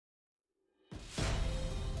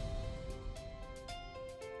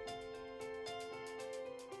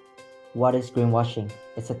What is greenwashing?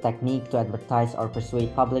 It's a technique to advertise or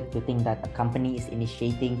persuade public to think that a company is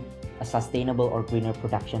initiating a sustainable or greener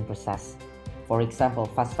production process. For example,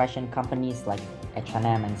 fast fashion companies like H&M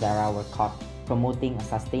and Zara were caught promoting a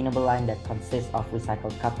sustainable line that consists of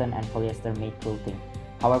recycled cotton and polyester-made clothing.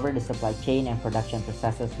 However, the supply chain and production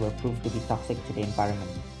processes were proved to be toxic to the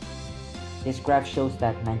environment. This graph shows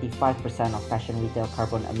that 95% of fashion retail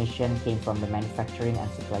carbon emission came from the manufacturing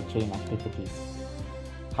and supply chain activities.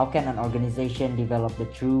 How can an organization develop the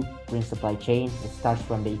true green supply chain? It starts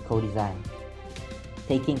from the eco-design.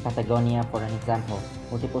 Taking Patagonia for an example,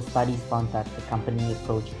 multiple studies found that the company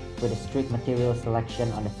approach with a strict material selection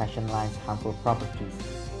on the fashion line's harmful properties,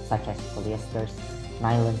 such as polyesters,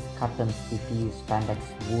 nylons, cottons, TPUs, spandex,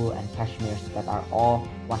 wool, and cashmeres that are all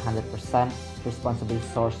 100% responsibly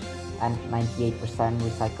sourced and 98%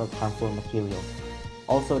 recycled harmful materials.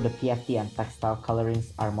 Also, the PFT and textile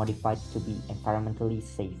colorings are modified to be environmentally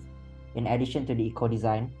safe. In addition to the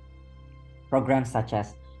eco-design, programs such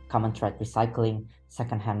as common thread recycling,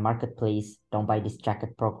 second-hand marketplace, don't buy this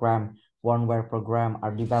jacket program, worn wear program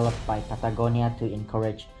are developed by Patagonia to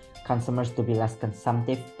encourage consumers to be less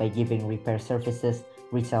consumptive by giving repair services,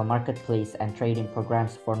 resale marketplace, and trade-in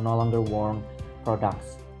programs for no longer worn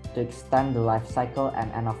products, to extend the life cycle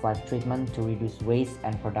and end-of-life treatment to reduce waste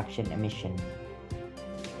and production emission.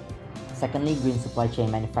 Secondly, green supply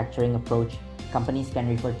chain manufacturing approach. Companies can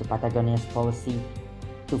refer to Patagonia's policy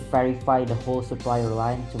to verify the whole supplier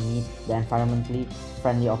line to meet the environmentally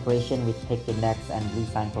friendly operation with PIC index and Blue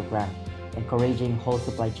Sign program, encouraging whole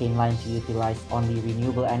supply chain line to utilize only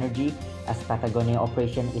renewable energy, as Patagonia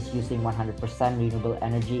operation is using 100% renewable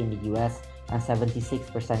energy in the US and 76%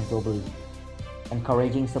 globally.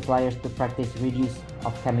 Encouraging suppliers to practice reduce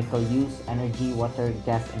of chemical use, energy, water,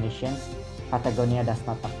 gas emissions. Patagonia does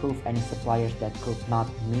not approve any suppliers that could not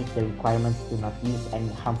meet the requirements to not use any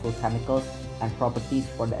harmful chemicals and properties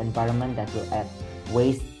for the environment that will add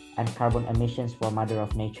waste and carbon emissions for Mother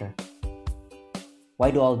of Nature.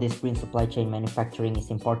 Why do all this green supply chain manufacturing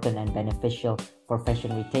is important and beneficial for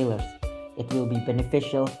fashion retailers? It will be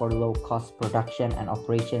beneficial for low-cost production and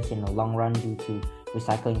operations in the long run due to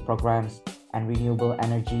recycling programs and renewable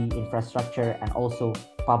energy infrastructure, and also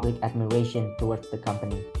public admiration towards the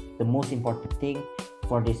company. The most important thing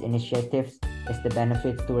for these initiatives is the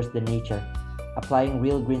benefits towards the nature. Applying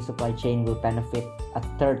real green supply chain will benefit a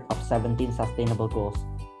third of 17 sustainable goals.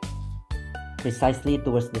 Precisely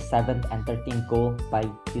towards the 7th and 13th goal by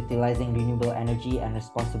utilizing renewable energy and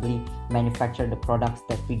responsibly manufacture the products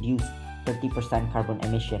that reduce 30% carbon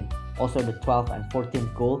emission. Also the 12th and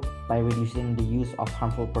 14th goal by reducing the use of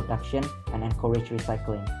harmful production and encourage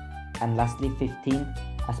recycling. And lastly, 15th,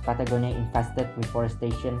 as Patagonia invested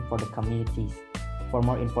reforestation for the communities. For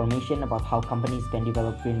more information about how companies can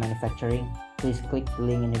develop green manufacturing, please click the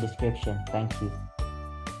link in the description. Thank you.